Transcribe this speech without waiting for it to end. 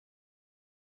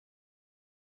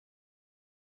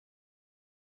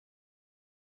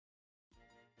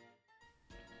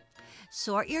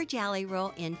Sort your jelly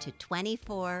roll into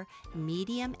 24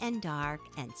 medium and dark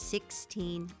and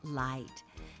 16 light.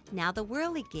 Now the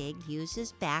Whirlygig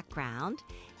uses background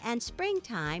and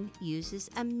Springtime uses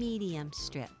a medium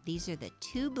strip. These are the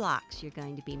two blocks you're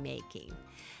going to be making.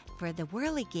 For the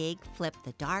Whirlygig, flip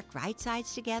the dark right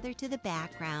sides together to the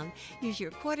background. Use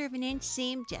your 1/4 inch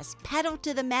seam, just pedal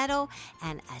to the metal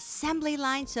and assembly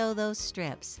line sew those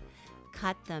strips.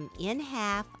 Cut them in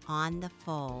half on the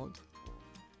fold.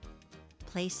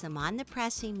 Place them on the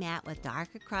pressing mat with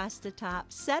dark across the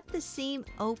top. Set the seam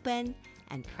open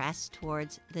and press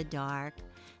towards the dark.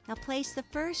 Now place the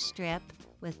first strip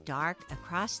with dark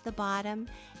across the bottom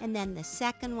and then the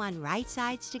second one right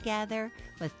sides together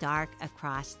with dark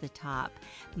across the top.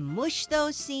 Mush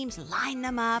those seams, line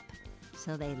them up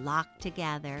so they lock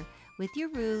together. With your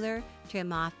ruler,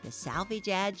 trim off the salvage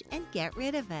edge and get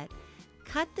rid of it.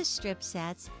 Cut the strip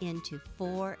sets into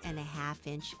 4.5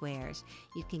 inch squares.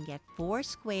 You can get 4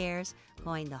 squares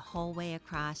going the whole way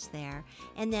across there.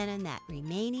 And then in that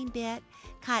remaining bit,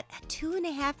 cut a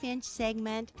 2.5 inch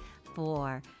segment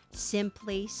for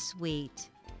Simply Sweet.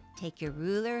 Take your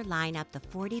ruler, line up the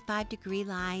 45-degree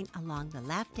line along the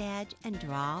left edge and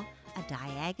draw a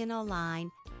diagonal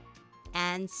line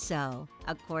and sew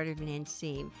a 1/4 inch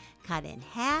seam. Cut in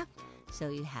half so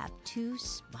you have 2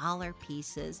 smaller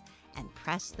pieces and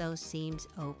press those seams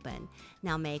open.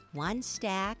 Now make 1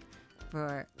 stack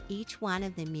for each one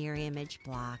of the mirror image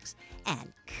blocks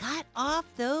and cut off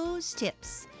those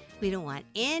tips. We don't want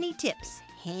any tips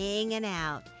hanging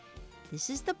out. This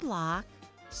is the block.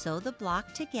 Sew the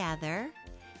block together,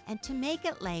 and to make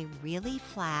it lay really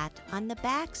flat on the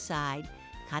back side,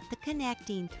 cut the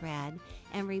connecting thread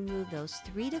and remove those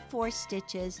 3 to 4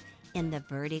 stitches in the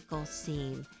vertical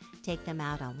seam. Take them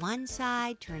out on one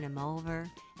side, turn them over,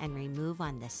 and remove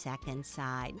on the second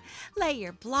side. Lay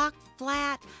your block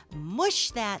flat,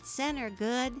 mush that center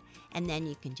good, and then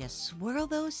you can just swirl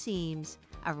those seams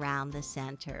around the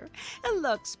center. It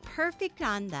looks perfect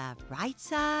on the right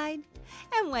side,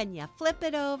 and when you flip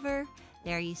it over,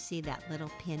 there you see that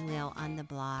little pinwheel on the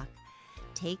block.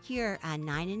 Take your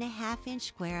 9.5 inch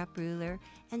square up ruler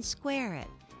and square it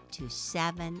to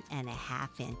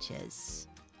 7.5 inches.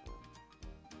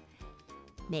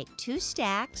 Make 2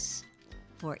 stacks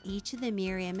for each of the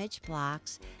mirror image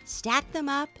blocks, stack them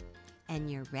up, and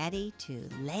you're ready to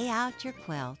lay out your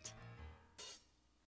quilt.